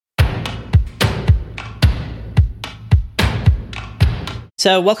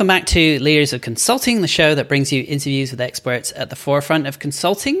So welcome back to Leaders of Consulting, the show that brings you interviews with experts at the forefront of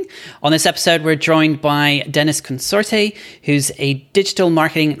consulting. On this episode, we're joined by Dennis Consorte, who's a digital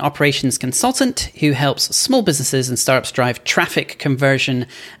marketing and operations consultant who helps small businesses and startups drive traffic, conversion,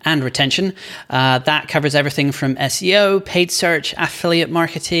 and retention. That covers everything from SEO, paid search, affiliate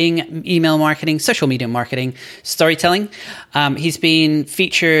marketing, email marketing, social media marketing, storytelling. He's been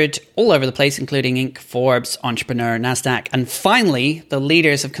featured all over the place, including Inc., Forbes, Entrepreneur, NASDAQ, and finally, the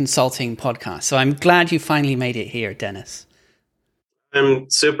Leaders of Consulting podcast. So I'm glad you finally made it here, Dennis. I'm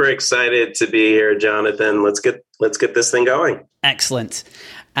super excited to be here, Jonathan. Let's get this thing going. Excellent.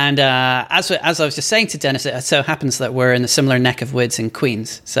 And as I was just saying to Dennis, it so happens that we're in a similar neck of woods in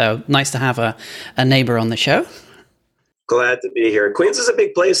Queens. So nice to have a neighbor on the show. Glad to be here. Queens is a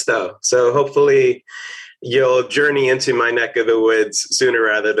big place, though. So hopefully you'll journey into my neck of the woods sooner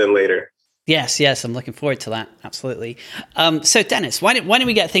rather than later. Yes, I'm looking forward to that. Absolutely. So, Dennis, why don't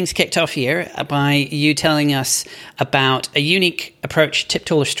we get things kicked off here by you telling us about a unique approach, tip,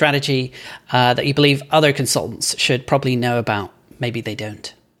 tool, or strategy that you believe other consultants should probably know about? Maybe they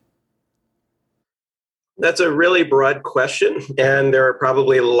don't. That's a really broad question, and there are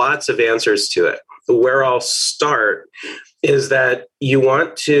probably lots of answers to it. Where I'll start is that you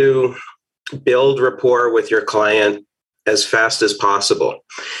want to build rapport with your client as fast as possible.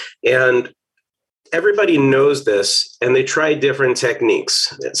 And everybody knows this, and they try different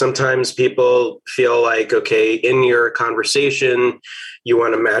techniques. Sometimes people feel like, okay, in your conversation, you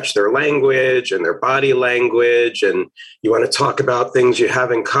want to match their language and their body language, and you want to talk about things you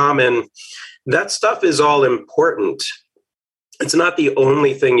have in common. That stuff is all important. It's not the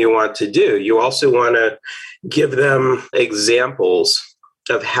only thing you want to do. You also want to give them examples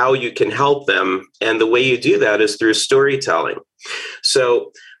of how you can help them. And the way you do that is through storytelling.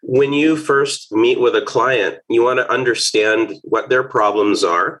 So when you first meet with a client, you want to understand what their problems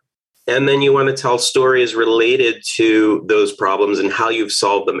are. And then you want to tell stories related to those problems and how you've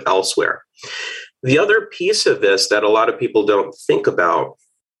solved them elsewhere. The other piece of this that a lot of people don't think about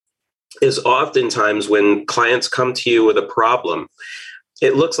is oftentimes when clients come to you with a problem,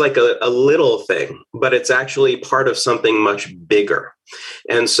 it looks like a little thing, but it's actually part of something much bigger.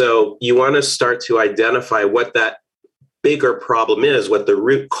 And so you want to start to identify what that bigger problem is, what the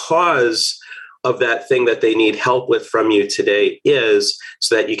root cause of that thing that they need help with from you today is,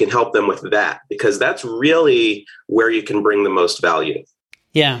 so that you can help them with that, because that's really where you can bring the most value.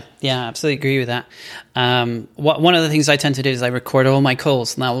 Yeah, absolutely agree with that. One of the things I tend to do is I record all my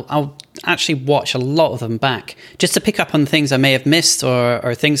calls, and I'll actually watch a lot of them back just to pick up on things I may have missed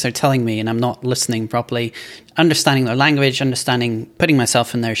or things they're telling me and I'm not listening properly, understanding their language, putting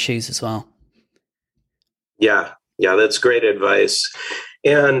myself in their shoes as well. Yeah, that's great advice.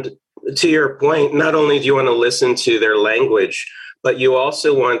 And to your point, not only do you want to listen to their language, but you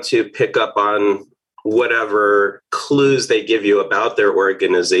also want to pick up on whatever clues they give you about their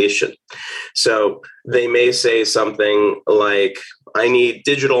organization. So they may say something like, I need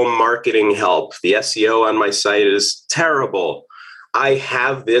digital marketing help. The SEO on my site is terrible. I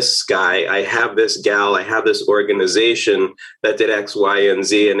have this guy, I have this gal, I have this organization that did X, Y, and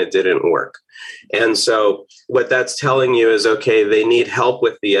Z, and it didn't work. And so what that's telling you is, okay, they need help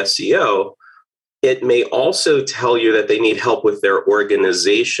with the SEO. It may also tell you that they need help with their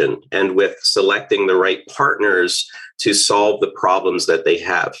organization and with selecting the right partners to solve the problems that they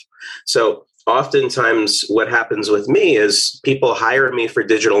have. So oftentimes what happens with me is people hire me for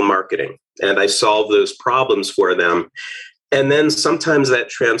digital marketing and I solve those problems for them. And then sometimes that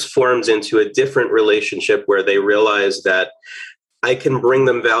transforms into a different relationship where they realize that I can bring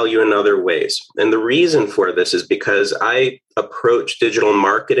them value in other ways. And the reason for this is because I approach digital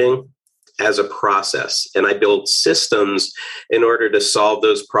marketing as a process, and I build systems in order to solve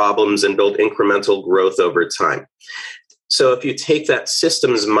those problems and build incremental growth over time. So if you take that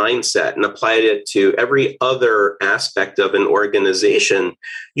systems mindset and apply it to every other aspect of an organization,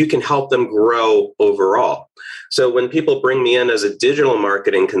 you can help them grow overall. So when people bring me in as a digital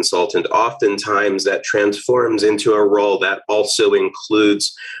marketing consultant, oftentimes that transforms into a role that also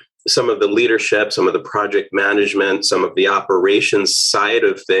includes some of the leadership, some of the project management, some of the operations side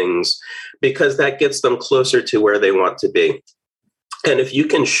of things, because that gets them closer to where they want to be. And if you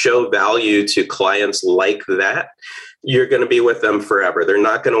can show value to clients like that, you're going to be with them forever. They're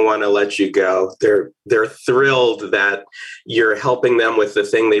not going to want to let you go. They're thrilled that you're helping them with the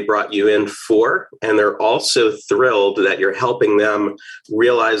thing they brought you in for. And they're also thrilled that you're helping them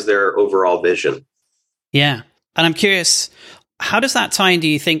realize their overall vision. Yeah. And I'm curious, how does that tie in, do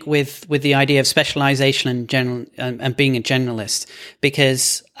you think, with the idea of specialization and general and being a generalist?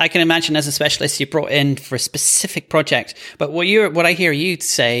 Because I can imagine as a specialist, you're brought in for a specific project. But what I hear you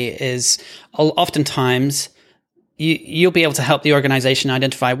say is oftentimes you'll be able to help the organization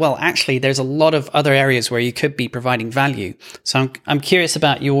identify, well, actually, there's a lot of other areas where you could be providing value. So I'm curious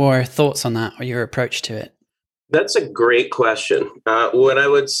about your thoughts on that or your approach to it. That's a great question. What I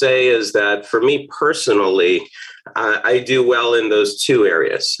would say is that for me personally, I do well in those two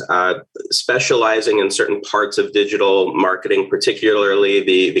areas, specializing in certain parts of digital marketing, particularly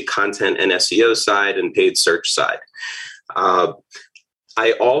the content and SEO side and paid search side.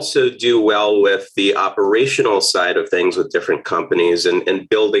 I also do well with the operational side of things with different companies and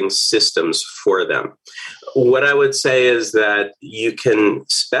building systems for them. What I would say is that you can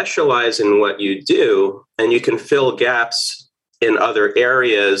specialize in what you do and you can fill gaps in other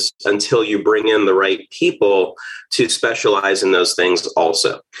areas until you bring in the right people to specialize in those things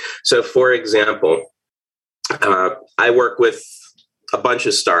also. So, for example, I work with a bunch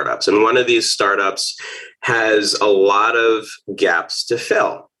of startups, and one of these startups has a lot of gaps to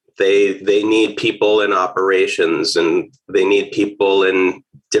fill. They need people in operations, and they need people in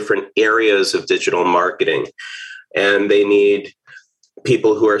different areas of digital marketing, and they need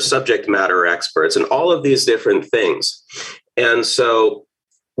people who are subject matter experts, and all of these different things. And so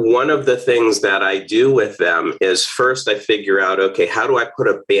one of the things that I do with them is first I figure out, okay, how do I put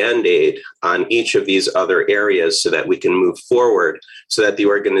a Band-Aid on each of these other areas so that we can move forward, so that the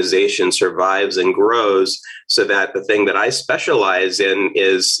organization survives and grows, so that the thing that I specialize in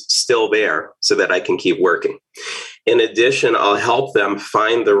is still there so that I can keep working. In addition, I'll help them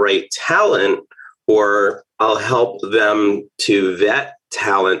find the right talent, or I'll help them to vet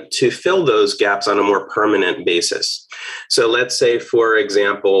talent to fill those gaps on a more permanent basis. So let's say, for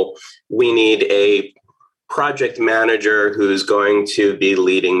example, we need a project manager who's going to be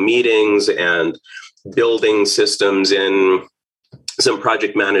leading meetings and building systems in some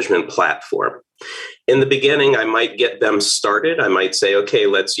project management platform. In the beginning, I might get them started. I might say, okay,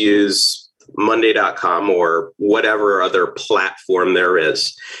 let's use Monday.com or whatever other platform there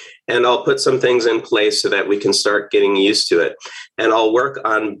is. And I'll put some things in place so that we can start getting used to it. And I'll work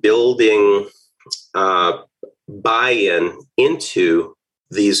on building buy-in into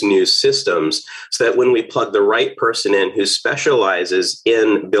these new systems so that when we plug the right person in who specializes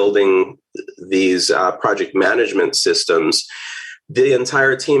in building these project management systems, the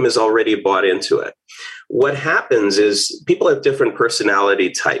entire team is already bought into it. What happens is people have different personality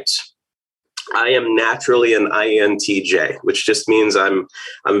types. I am naturally an INTJ, which just means I'm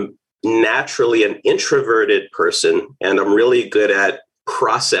naturally an introverted person, and I'm really good at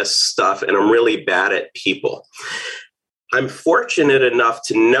process stuff, and I'm really bad at people. I'm fortunate enough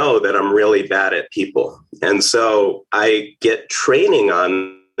to know that I'm really bad at people. And so I get training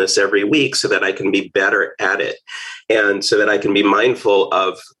on this every week so that I can be better at it, and so that I can be mindful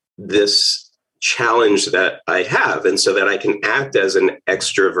of this challenge that I have, and so that I can act as an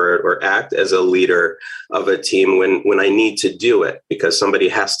extrovert or act as a leader of a team when I need to do it, because somebody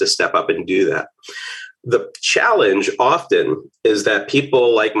has to step up and do that. The challenge often is that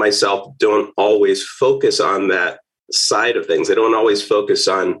people like myself don't always focus on that side of things. They don't always focus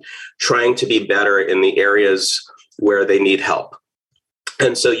on trying to be better in the areas where they need help.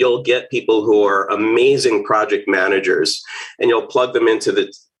 And so you'll get people who are amazing project managers, and you'll plug them into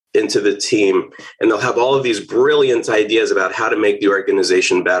the team, and they'll have all of these brilliant ideas about how to make the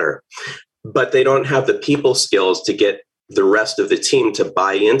organization better. But they don't have the people skills to get the rest of the team to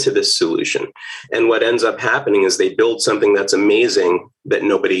buy into this solution. And what ends up happening is they build something that's amazing that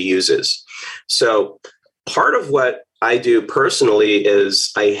nobody uses. So part of what I do personally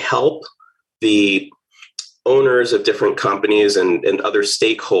is I help the owners of different companies and other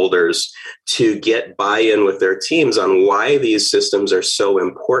stakeholders to get buy-in with their teams on why these systems are so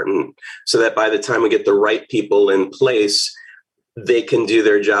important, so that by the time we get the right people in place, they can do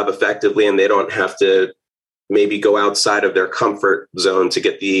their job effectively and they don't have to maybe go outside of their comfort zone to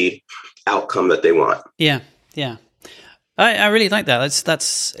get the outcome that they want. Yeah. I really like that.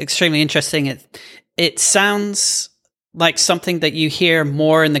 That's extremely interesting. It sounds like something that you hear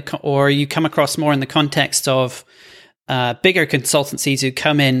more or you come across more in the context of bigger consultancies who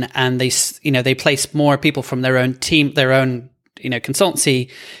come in and they place more people from their own team, their own consultancy,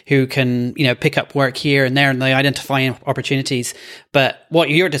 who can pick up work here and there, and they identify opportunities. But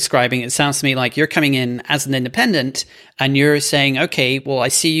what you're describing, it sounds to me like you're coming in as an independent and you're saying, okay, well, I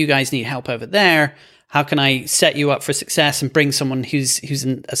see you guys need help over there. How can I set you up for success and bring someone who's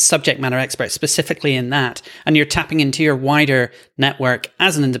a subject matter expert specifically in that? And you're tapping into your wider network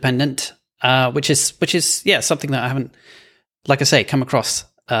as an independent, which is something that I haven't like I say, come across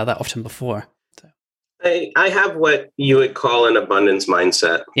that often before. So. I have what you would call an abundance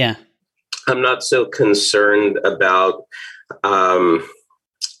mindset. Yeah. I'm not so concerned about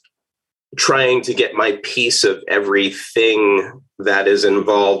trying to get my piece of everything that is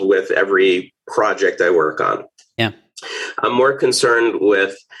involved with every project I work on. Yeah. I'm more concerned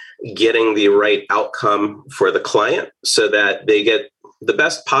with getting the right outcome for the client so that they get the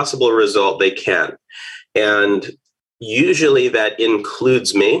best possible result they can. And usually that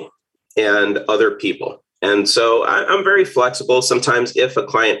includes me and other people. And so I'm very flexible. Sometimes if a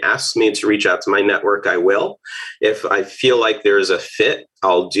client asks me to reach out to my network, I will. If I feel like there is a fit,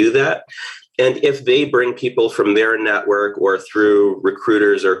 I'll do that. And if they bring people from their network or through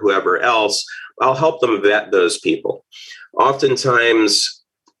recruiters or whoever else, I'll help them vet those people. Oftentimes,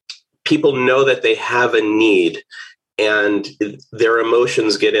 people know that they have a need and their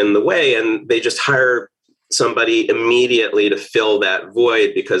emotions get in the way, and they just hire somebody immediately to fill that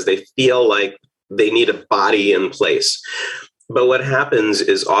void because they feel like they need a body in place. But what happens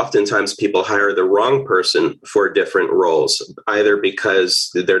is oftentimes people hire the wrong person for different roles, either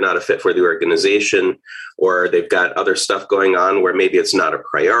because they're not a fit for the organization or they've got other stuff going on where maybe it's not a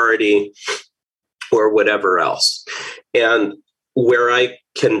priority or whatever else. And where I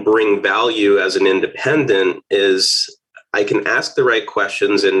can bring value as an independent is I can ask the right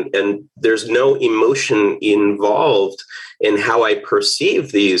questions, and there's no emotion involved in how I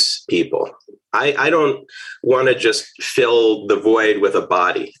perceive these people. I don't want to just fill the void with a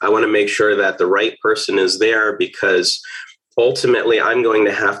body. I want to make sure that the right person is there because ultimately I'm going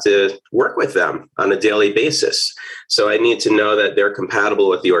to have to work with them on a daily basis. So I need to know that they're compatible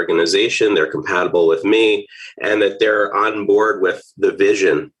with the organization, they're compatible with me, and that they're on board with the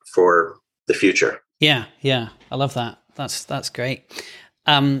vision for the future. Yeah. I love that. That's great.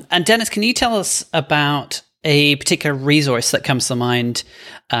 And Dennis, can you tell us about a particular resource that comes to mind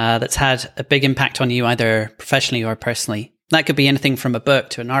that's had a big impact on you, either professionally or personally? That could be anything from a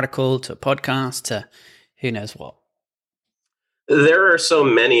book to an article to a podcast to who knows what. There are so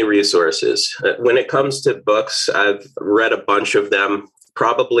many resources. When it comes to books, I've read a bunch of them.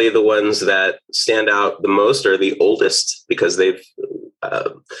 Probably the ones that stand out the most are the oldest because they've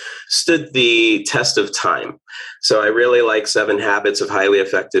stood the test of time. So I really like 7 Habits of Highly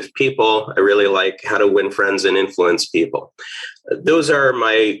Effective People. I really like How to Win Friends and Influence People. Those are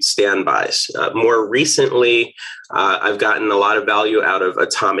my standbys. More recently, I've gotten a lot of value out of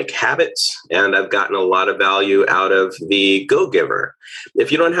Atomic Habits, and I've gotten a lot of value out of The Go-Giver.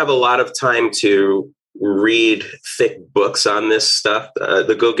 If you don't have a lot of time to read thick books on this stuff,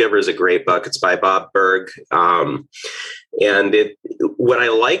 The Go-Giver is a great book. It's by Bob Berg. And what I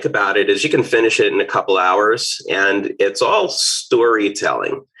like about it is you can finish it in a couple hours, and it's all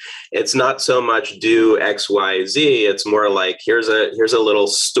storytelling. It's not so much do X, Y, Z. It's more like here's a little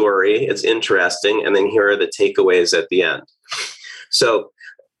story. It's interesting, and then here are the takeaways at the end. So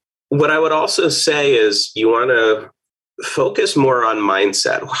what I would also say is you want to focus more on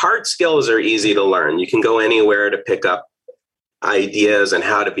mindset. Hard skills are easy to learn. You can go anywhere to pick up ideas and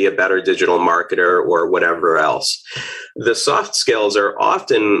how to be a better digital marketer or whatever else. The soft skills are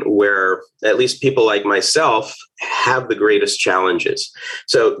often where at least people like myself have the greatest challenges.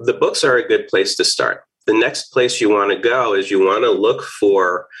 So the books are a good place to start. The next place you want to go is you want to look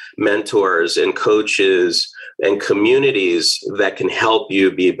for mentors and coaches and communities that can help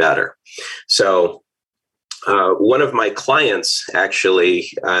you be better. So one of my clients actually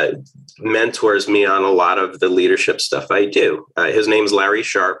mentors me on a lot of the leadership stuff I do. His name's Larry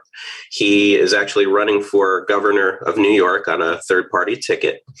Sharp. He is actually running for governor of New York on a third-party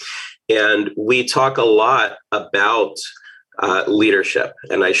ticket. And we talk a lot about leadership.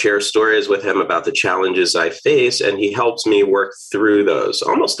 And I share stories with him about the challenges I face, and he helps me work through those,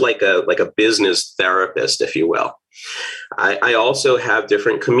 almost like a business therapist, if you will. I also have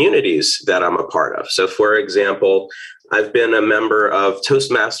different communities that I'm a part of. So, for example, I've been a member of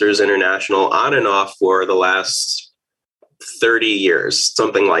Toastmasters International on and off for the last 30 years,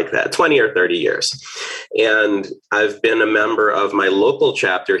 something like that, 20 or 30 years. And I've been a member of my local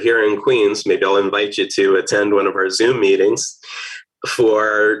chapter here in Queens. Maybe I'll invite you to attend one of our Zoom meetings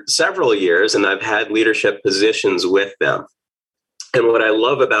for several years, and I've had leadership positions with them. And what I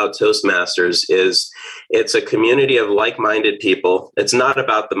love about Toastmasters is it's a community of like-minded people. It's not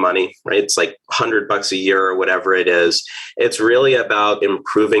about the money, right? It's like $100 a year or whatever it is. It's really about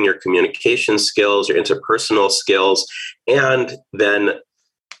improving your communication skills, your interpersonal skills, and then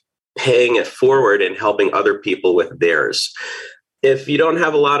paying it forward and helping other people with theirs. If you don't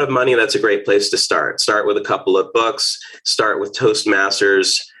have a lot of money, that's a great place to start. Start with a couple of books, start with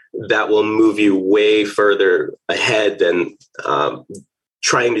Toastmasters. that will move you way further ahead than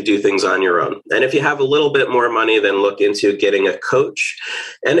trying to do things on your own. And if you have a little bit more money, then look into getting a coach.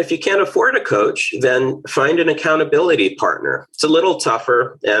 And if you can't afford a coach, then find an accountability partner. It's a little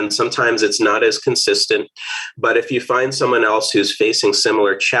tougher, and sometimes it's not as consistent. But if you find someone else who's facing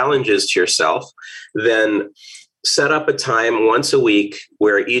similar challenges to yourself, then set up a time once a week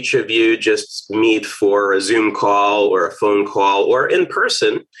where each of you just meet for a Zoom call or a phone call or in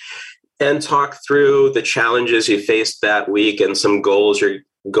person, and talk through the challenges you faced that week and some goals you're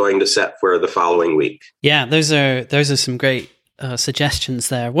going to set for the following week. Yeah, those are some great suggestions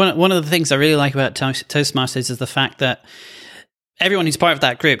there. One of the things I really like about Toastmasters is the fact that everyone who's part of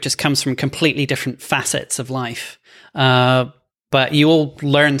that group just comes from completely different facets of life. But you all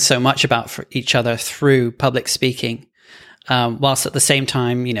learn so much about each other through public speaking, whilst at the same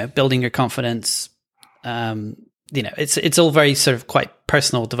time, building your confidence. It's all very sort of quite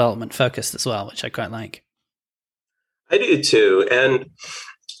personal development focused as well, which I quite like. I do too. And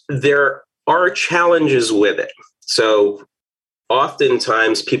there are challenges with it. So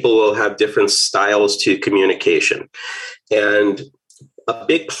oftentimes people will have different styles to communication. And a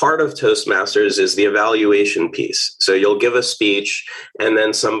big part of Toastmasters is the evaluation piece. So you'll give a speech, and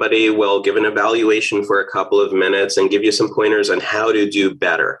then somebody will give an evaluation for a couple of minutes and give you some pointers on how to do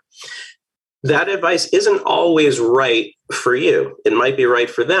better. That advice isn't always right for you. It might be right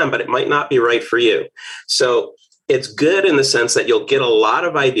for them, but it might not be right for you. So it's good in the sense that you'll get a lot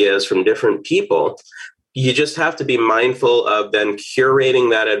of ideas from different people. You just have to be mindful of then curating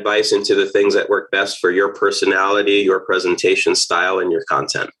that advice into the things that work best for your personality, your presentation style, and your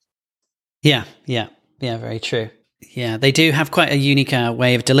content. Yeah, very true. Yeah, they do have quite a unique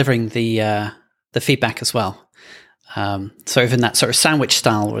way of delivering the feedback as well. Sort of in that sort of sandwich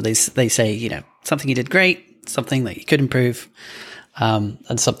style where they say, something you did great, something that you could improve,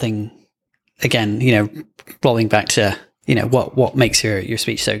 and something, again, rolling back to, what makes your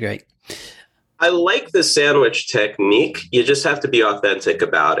speech so great. I like the sandwich technique. You just have to be authentic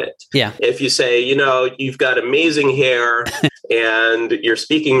about it. Yeah. If you say, you've got amazing hair and your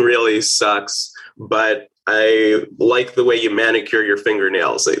speaking really sucks, but I like the way you manicure your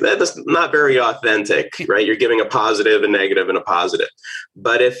fingernails. That's not very authentic, right? You're giving a positive, a negative, and a positive.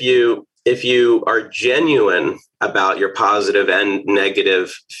 But if you are genuine about your positive and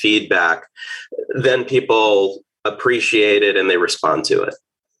negative feedback, then people appreciate it and they respond to it.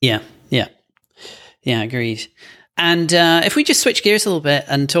 Yeah, agreed. And if we just switch gears a little bit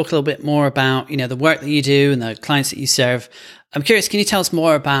and talk a little bit more about, the work that you do and the clients that you serve, I'm curious, can you tell us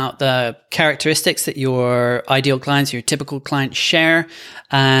more about the characteristics that your ideal clients, your typical clients share,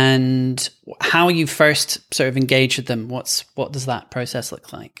 and how you first sort of engage with them? What does that process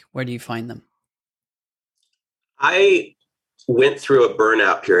look like? Where do you find them? I went through a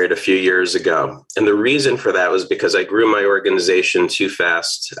burnout period a few years ago. And the reason for that was because I grew my organization too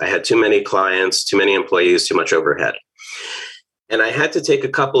fast. I had too many clients, too many employees, too much overhead. And I had to take a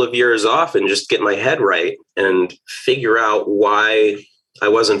couple of years off and just get my head right and figure out why I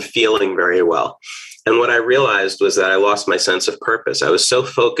wasn't feeling very well. And what I realized was that I lost my sense of purpose. I was so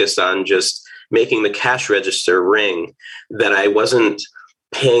focused on just making the cash register ring that I wasn't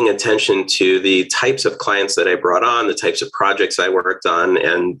paying attention to the types of clients that I brought on, the types of projects I worked on,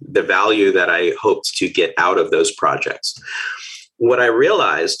 and the value that I hoped to get out of those projects. What I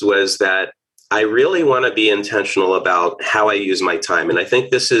realized was that I really want to be intentional about how I use my time. And I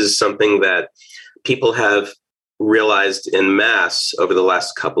think this is something that people have realized en masse over the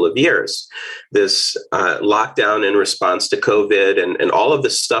last couple of years. This lockdown in response to COVID and all of the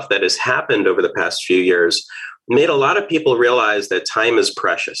stuff that has happened over the past few years made a lot of people realize that time is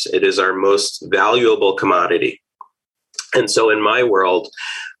precious. It is our most valuable commodity. And so in my world,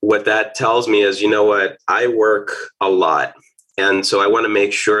 what that tells me is, I work a lot. And so I want to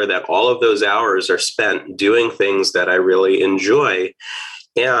make sure that all of those hours are spent doing things that I really enjoy.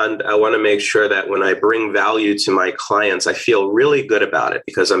 And I want to make sure that when I bring value to my clients, I feel really good about it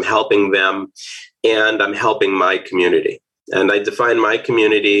because I'm helping them and I'm helping my community. And I define my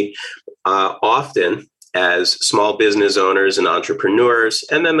community often as small business owners and entrepreneurs,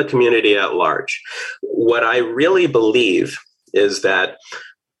 and then the community at large. What I really believe is that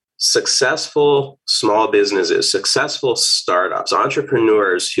successful small businesses, successful startups,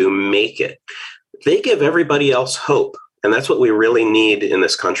 entrepreneurs who make it, they give everybody else hope. And that's what we really need in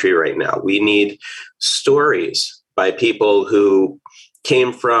this country right now. We need stories by people who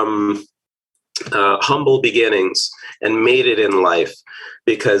came from humble beginnings and made it in life,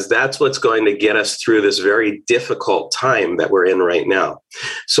 because that's what's going to get us through this very difficult time that we're in right now.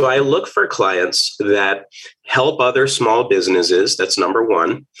 So I look for clients that help other small businesses. That's number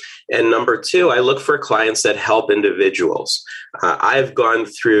one. And number two, I look for clients that help individuals. I've gone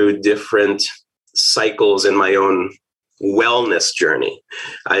through different cycles in my own wellness journey.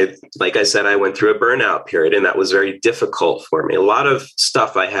 Like I said, I went through a burnout period, and that was very difficult for me. A lot of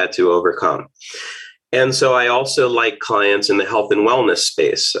stuff I had to overcome. And so I also like clients in the health and wellness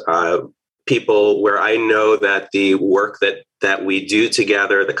space, people where I know that the work that we do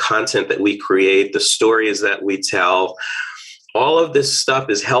together, the content that we create, the stories that we tell, all of this stuff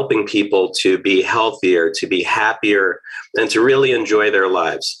is helping people to be healthier, to be happier, and to really enjoy their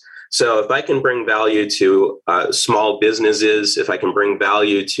lives. So if I can bring value to small businesses, if I can bring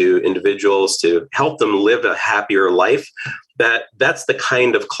value to individuals to help them live a happier life, that's the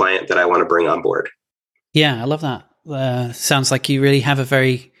kind of client that I want to bring on board. Yeah, I love that. Sounds like you really have a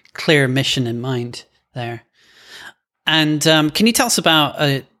very clear mission in mind there. And can you tell us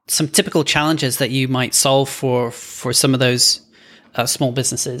about some typical challenges that you might solve for some of those small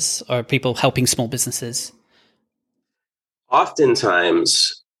businesses or people helping small businesses?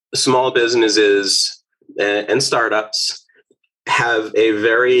 Oftentimes, small businesses and startups have a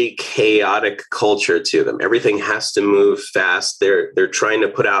very chaotic culture to them. Everything has to move fast. They're trying to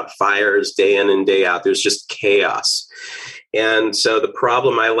put out fires day in and day out. There's just chaos. And so the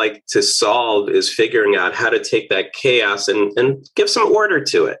problem I like to solve is figuring out how to take that chaos and give some order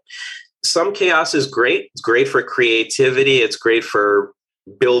to it. Some chaos is great. It's great for creativity. It's great for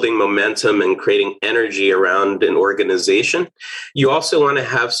building momentum and creating energy around an organization. You also want to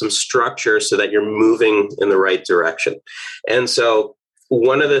have some structure so that you're moving in the right direction. And so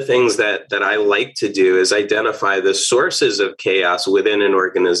one of the things that I like to do is identify the sources of chaos within an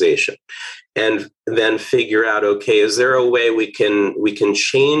organization and then figure out, okay, is there a way we can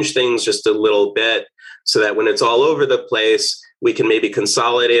change things just a little bit so that when it's all over the place, we can maybe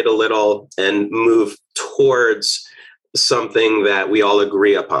consolidate a little and move towards something that we all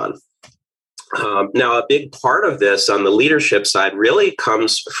agree upon. Now, a big part of this on the leadership side really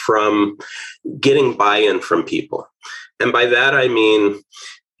comes from getting buy-in from people. And by that, I mean,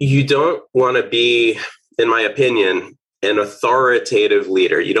 you don't want to be, in my opinion, an authoritative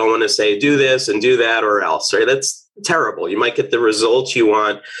leader. You don't want to say, do this and do that or else, right? That's terrible. You might get the results you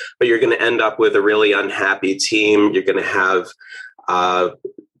want, but you're going to end up with a really unhappy team. You're going to have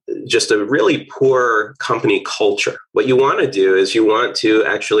just a really poor company culture. What you want to do is you want to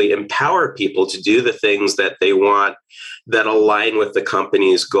actually empower people to do the things that they want that align with the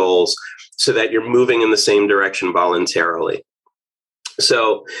company's goals so that you're moving in the same direction voluntarily.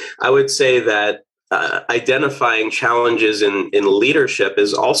 So I would say that identifying challenges in leadership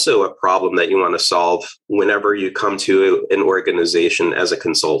is also a problem that you want to solve whenever you come to an organization as a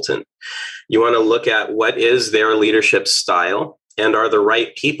consultant. You want to look at what is their leadership style and are the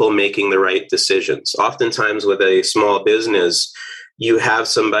right people making the right decisions. Oftentimes with a small business, you have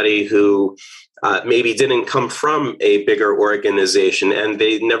somebody who maybe didn't come from a bigger organization and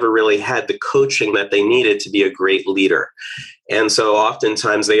they never really had the coaching that they needed to be a great leader. And so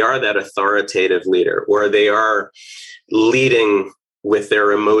oftentimes they are that authoritative leader, or they are leading with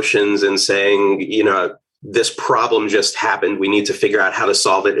their emotions and saying, you know, this problem just happened. We need to figure out how to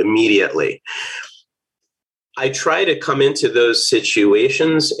solve it immediately. I try to come into those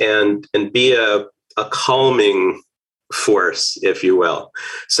situations and be a calming force, if you will,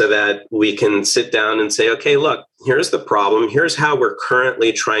 so that we can sit down and say, okay, look, here's the problem. Here's how we're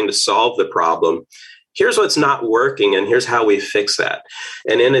currently trying to solve the problem. Here's what's not working, and here's how we fix that.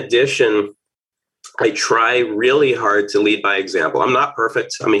 And in addition, I try really hard to lead by example. I'm not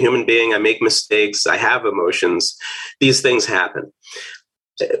perfect. I'm a human being. I make mistakes. I have emotions. These things happen.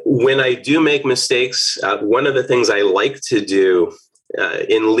 When I do make mistakes, one of the things I like to do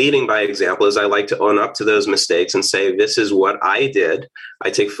in leading by example is I like to own up to those mistakes and say, this is what I did.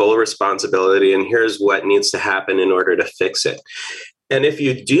 I take full responsibility, and here's what needs to happen in order to fix it. And if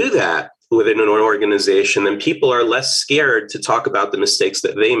you do that within an organization, then people are less scared to talk about the mistakes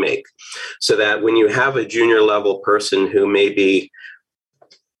that they make. So that when you have a junior level person who maybe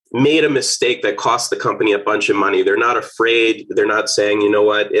made a mistake that cost the company a bunch of money, they're not afraid. They're not saying, you know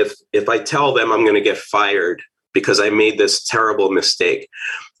what, if I tell them I'm going to get fired because I made this terrible mistake.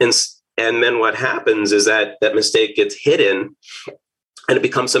 And then what happens is that mistake gets hidden and it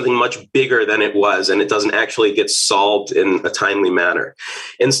becomes something much bigger than it was, and it doesn't actually get solved in a timely manner.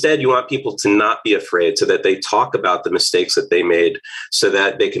 Instead, you want people to not be afraid so that they talk about the mistakes that they made so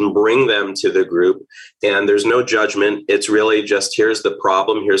that they can bring them to the group. And there's no judgment. It's really just, here's the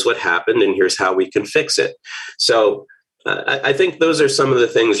problem, here's what happened, and here's how we can fix it. So I think those are some of the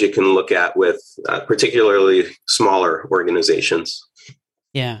things you can look at with particularly smaller organizations.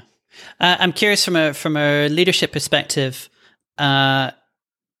 Yeah. I'm curious from a leadership perspective.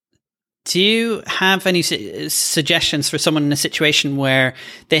 Do you have any suggestions for someone in a situation where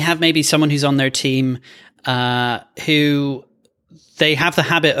they have maybe someone who's on their team who they have the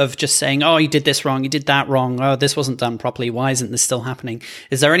habit of just saying, oh, you did this wrong, you did that wrong, oh, this wasn't done properly, why isn't this still happening?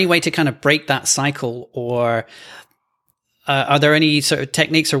 Is there any way to kind of break that cycle, or are there any sort of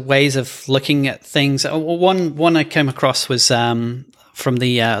techniques or ways of looking at things? One I came across was from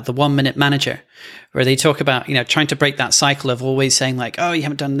the 1 Minute Manager, where they talk about, trying to break that cycle of always saying like, oh, you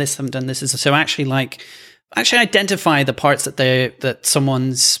haven't done this. So actually identify the parts that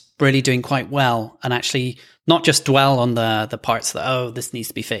someone's really doing quite well, and actually not just dwell on the parts that, oh, this needs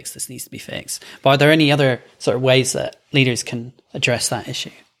to be fixed. But are there any other sort of ways that leaders can address that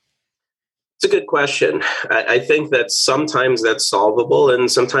issue? It's a good question. I think that sometimes that's solvable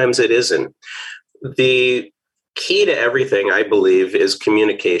and sometimes it isn't. The key to everything, I believe, is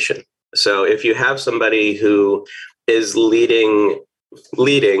communication. So if you have somebody who is leading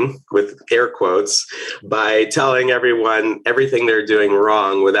with air quotes by telling everyone everything they're doing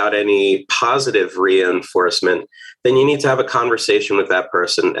wrong without any positive reinforcement, then you need to have a conversation with that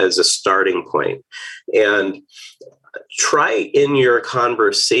person as a starting point. And try in your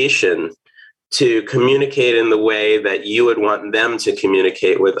conversation to communicate in the way that you would want them to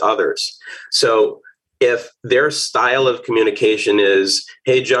communicate with others. So if their style of communication is,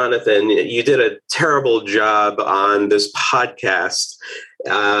 hey, Jonathan, you did a terrible job on this podcast.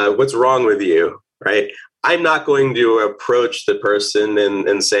 What's wrong with you, right? I'm not going to approach the person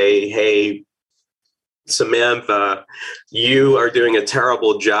and say, hey, Samantha, you are doing a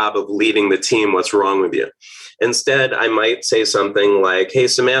terrible job of leading the team. What's wrong with you? Instead, I might say something like, hey,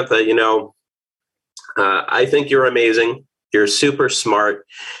 Samantha, I think you're amazing. You're super smart,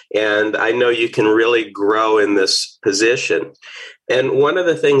 and I know you can really grow in this position. And one of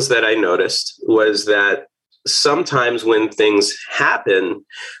the things that I noticed was that sometimes when things happen,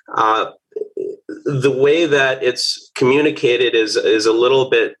 the way that it's communicated is a little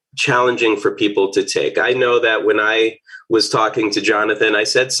bit challenging for people to take. I know that when I was talking to Jonathan, I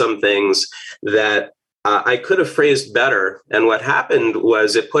said some things that I could have phrased better. And what happened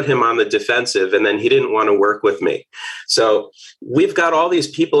was it put him on the defensive, and then he didn't want to work with me. So we've got all these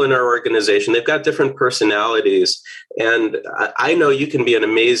people in our organization. They've got different personalities. And I know you can be an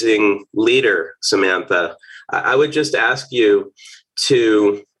amazing leader, Samantha. I would just ask you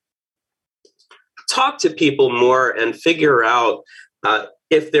to talk to people more and figure out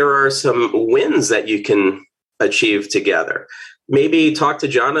if there are some wins that you can achieve together. Maybe talk to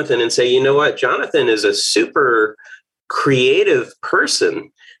Jonathan and say, you know what, Jonathan is a super creative person.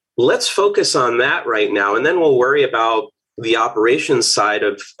 Let's focus on that right now. And then we'll worry about the operations side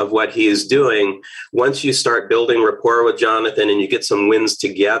of what he is doing once you start building rapport with Jonathan and you get some wins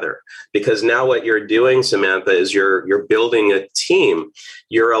together. Because now what you're doing, Samantha, is you're building a team.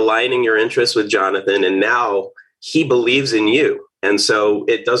 You're aligning your interests with Jonathan, and now he believes in you. And so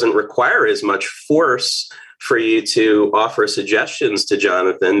it doesn't require as much force for you to offer suggestions to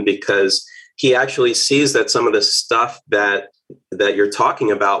Jonathan, because he actually sees that some of the stuff that you're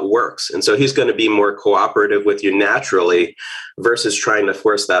talking about works. And so he's going to be more cooperative with you naturally versus trying to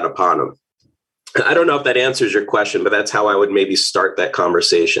force that upon him. I don't know if that answers your question, but that's how I would maybe start that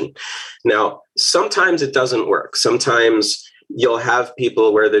conversation. Now, sometimes it doesn't work. Sometimes you'll have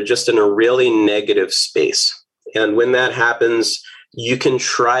people where they're just in a really negative space. And when that happens, you can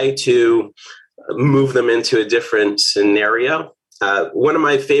try to move them into a different scenario. One of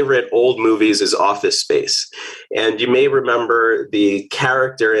my favorite old movies is Office Space. And you may remember the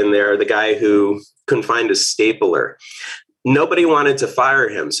character in there, the guy who couldn't find a stapler. Nobody wanted to fire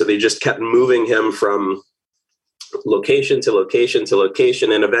him, so they just kept moving him from location to location to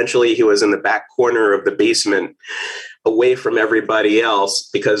location. And eventually he was in the back corner of the basement away from everybody else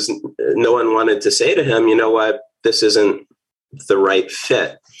because no one wanted to say to him, you know what, this isn't the right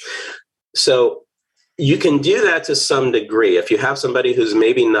fit. So you can do that to some degree. If you have somebody who's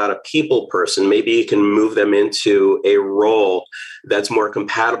maybe not a people person, maybe you can move them into a role that's more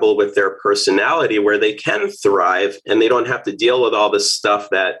compatible with their personality where they can thrive and they don't have to deal with all this stuff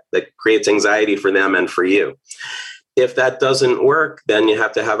that creates anxiety for them and for you. If that doesn't work, then you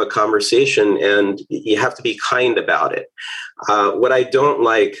have to have a conversation and you have to be kind about it. What I don't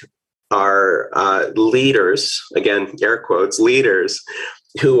like are leaders, again, air quotes, leaders,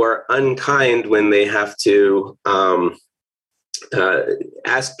 who are unkind when they have to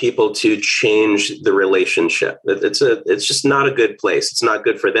ask people to change the relationship. It's just not a good place. It's not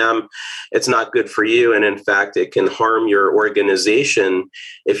good for them. It's not good for you. And in fact, it can harm your organization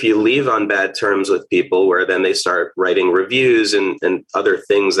if you leave on bad terms with people, where then they start writing reviews and other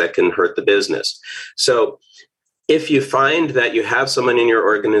things that can hurt the business. So if you find that you have someone in your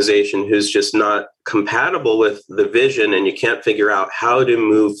organization who's just not compatible with the vision and you can't figure out how to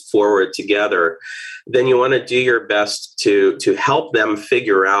move forward together, then you want to do your best to help them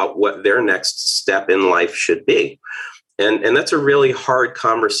figure out what their next step in life should be. And that's a really hard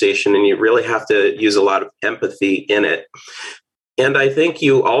conversation, and you really have to use a lot of empathy in it. And I think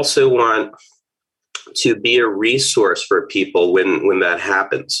you also want to be a resource for people when that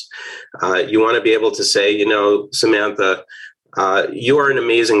happens. You want to be able to say, Samantha, you are an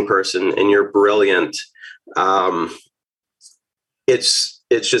amazing person and you're brilliant. It's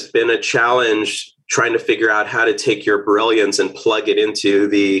just been a challenge trying to figure out how to take your brilliance and plug it into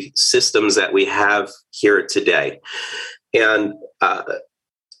the systems that we have here today. And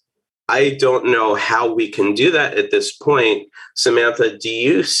I don't know how we can do that at this point. Samantha, do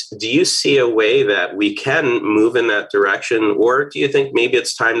you see a way that we can move in that direction? Or do you think maybe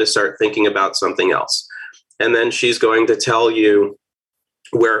it's time to start thinking about something else? And then she's going to tell you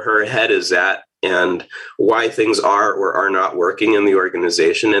where her head is at and why things are or are not working in the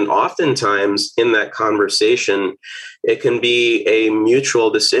organization. And oftentimes in that conversation, it can be a mutual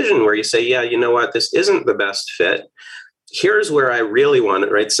decision where you say, yeah, you know what, this isn't the best fit. Here's where I really want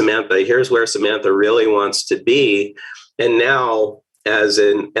it, right, Samantha? Here's where Samantha really wants to be. And now, as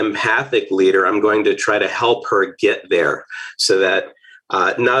an empathic leader, I'm going to try to help her get there so that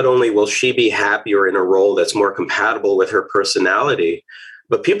not only will she be happier in a role that's more compatible with her personality,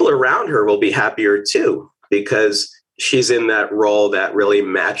 but people around her will be happier too, because she's in that role that really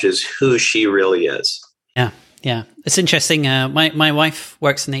matches who she really is. Yeah, it's interesting. My wife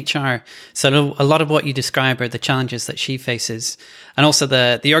works in HR, so a lot of what you describe are the challenges that she faces, and also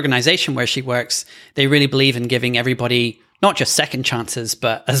the organization where she works. They really believe in giving everybody not just second chances,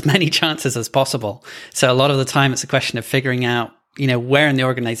 but as many chances as possible. So a lot of the time, it's a question of figuring out, where in the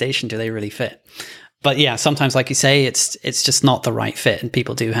organization do they really fit. But yeah, sometimes, like you say, it's just not the right fit, and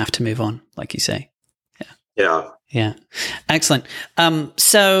people do have to move on, like you say. Yeah. Excellent.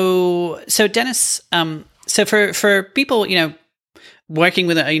 So Dennis. So for people, working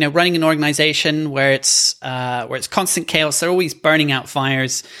with, running an organization where it's constant chaos, they're always burning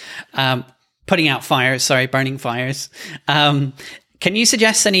fires. Can you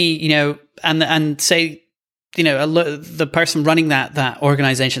suggest any, and say, the person running that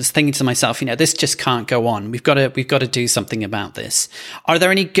organization is thinking to myself, this just can't go on. We've got to do something about this. Are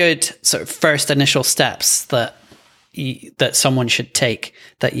there any good sort of first initial steps that someone should take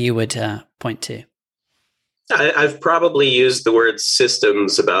that you would point to? I've probably used the word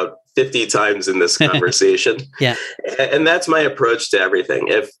systems about 50 times in this conversation. Yeah. And that's my approach to everything.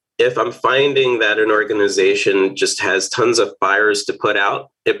 If I'm finding that an organization just has tons of fires to put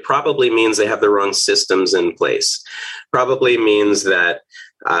out, it probably means they have the wrong systems in place. Probably means that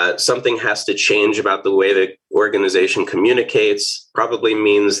something has to change about the way the organization communicates. Probably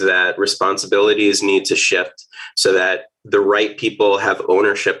means that responsibilities need to shift so that the right people have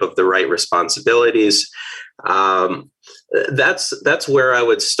ownership of the right responsibilities. That's where I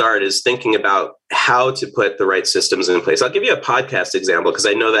would start, is thinking about how to put the right systems in place. I'll give you a podcast example because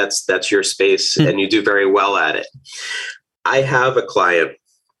I know that's your space and you do very well at it. I have a client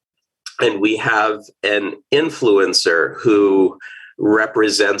and we have an influencer who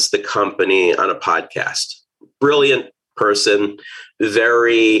represents the company on a podcast. Brilliant person,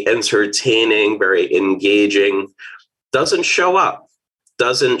 very entertaining, very engaging, doesn't show up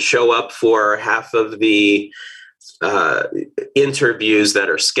for half of the interviews that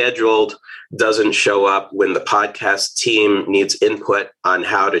are scheduled, doesn't show up when the podcast team needs input on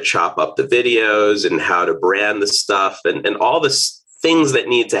how to chop up the videos and how to brand the stuff and all the things that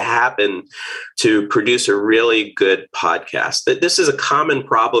need to happen to produce a really good podcast. That this is a common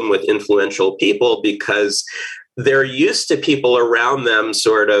problem with influential people because they're used to people around them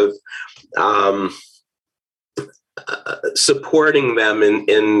sort of supporting them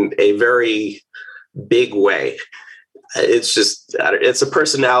in a very big way. It's a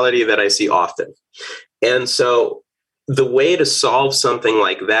personality that I see often. And so the way to solve something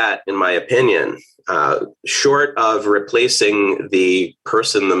like that, in my opinion, short of replacing the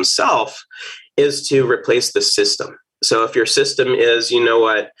person themselves, is to replace the system. So if your system is,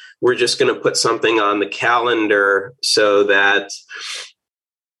 we're just going to put something on the calendar so that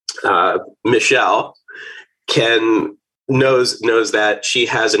Michelle knows that she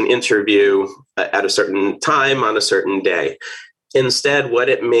has an interview at a certain time on a certain day. Instead, what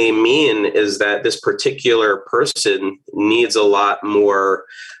it may mean is that this particular person needs a lot more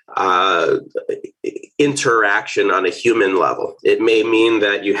interaction on a human level. It may mean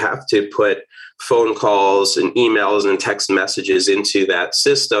that you have to put phone calls and emails and text messages into that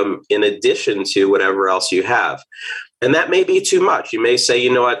system in addition to whatever else you have. And that may be too much. You may say,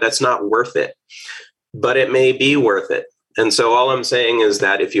 you know what, that's not worth it, but it may be worth it. And so all I'm saying is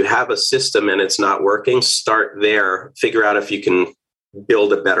that if you have a system and it's not working, start there, figure out if you can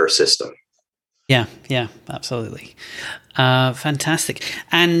build a better system. Yeah, absolutely. Fantastic.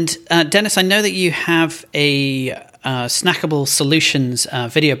 And Dennis, I know that you have a Snackable Solutions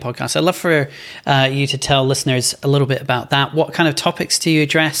video podcast. I'd love for you to tell listeners a little bit about that. What kind of topics do you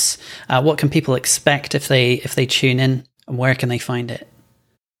address? What can people expect if they tune in, and where can they find it?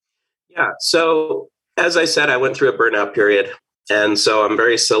 Yeah, so as I said, I went through a burnout period. And so I'm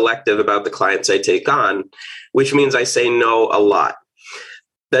very selective about the clients I take on, which means I say no a lot.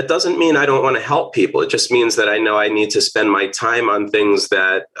 That doesn't mean I don't want to help people. It just means that I know I need to spend my time on things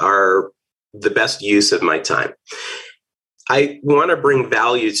that are the best use of my time. I want to bring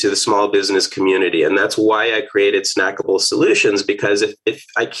value to the small business community. And that's why I created Snackable Solutions, because if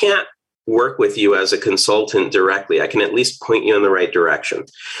I can't work with you as a consultant directly, I can at least point you in the right direction.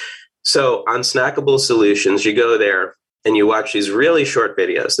 So on Snackable Solutions, you go there and you watch these really short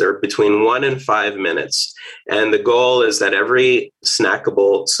videos. They're between 1 and 5 minutes. And the goal is that every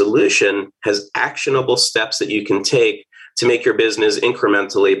snackable solution has actionable steps that you can take to make your business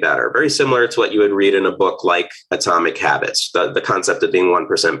incrementally better. Very similar to what you would read in a book like Atomic Habits, the concept of being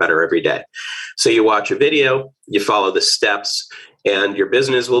 1% better every day. So you watch a video, you follow the steps, and your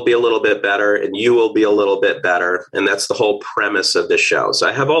business will be a little bit better and you will be a little bit better. And that's the whole premise of the show. So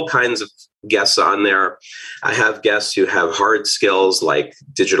I have all kinds of guests on there. I have guests who have hard skills like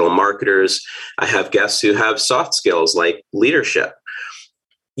digital marketers. I have guests who have soft skills like leadership.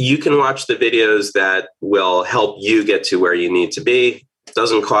 You can watch the videos that will help you get to where you need to be. It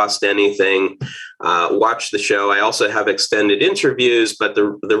doesn't cost anything. Watch the show. I also have extended interviews, but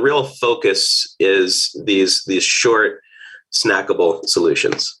the real focus is these short, snackable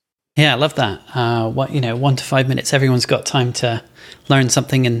solutions. Yeah, I love that. 1 to 5 minutes. Everyone's got time to learn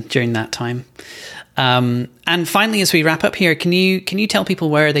something during that time. And finally, as we wrap up here, can you tell people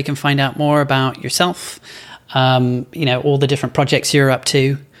where they can find out more about yourself? All the different projects you're up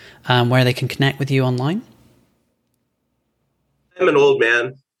to, where they can connect with you online? I'm an old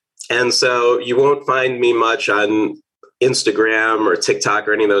man, and so you won't find me much on Instagram or TikTok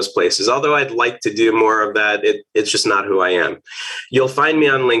or any of those places. Although I'd like to do more of that, it's just not who I am. You'll find me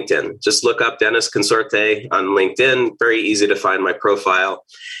on LinkedIn. Just look up Dennis Consorte on LinkedIn. Very easy to find my profile.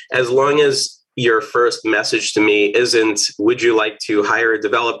 As long as your first message to me isn't, would you like to hire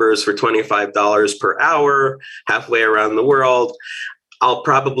developers for $25 per hour halfway around the world? I'll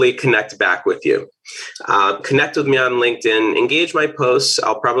probably connect back with you. Connect with me on LinkedIn, engage my posts.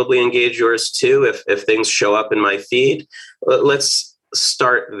 I'll probably engage yours too if things show up in my feed. Let's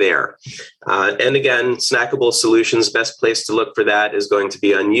start there. And again, Snackable Solutions, best place to look for that is going to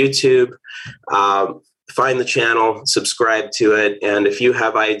be on YouTube. Find the channel, subscribe to it. And if you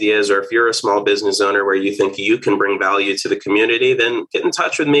have ideas or if you're a small business owner where you think you can bring value to the community, then get in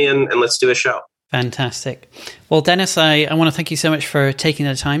touch with me and let's do a show. Fantastic. Well, Dennis, I want to thank you so much for taking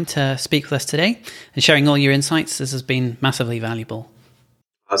the time to speak with us today and sharing all your insights. This has been massively valuable.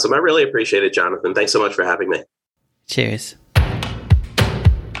 Awesome. I really appreciate it, Jonathan. Thanks so much for having me. Cheers.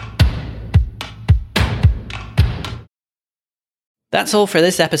 That's all for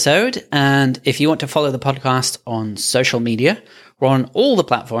this episode. And if you want to follow the podcast on social media, we're on all the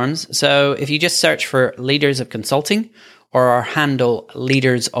platforms. So if you just search for Leaders of Consulting or our handle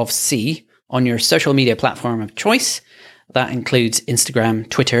Leaders of C on your social media platform of choice, that includes Instagram,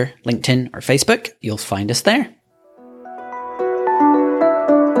 Twitter, LinkedIn, or Facebook, you'll find us there.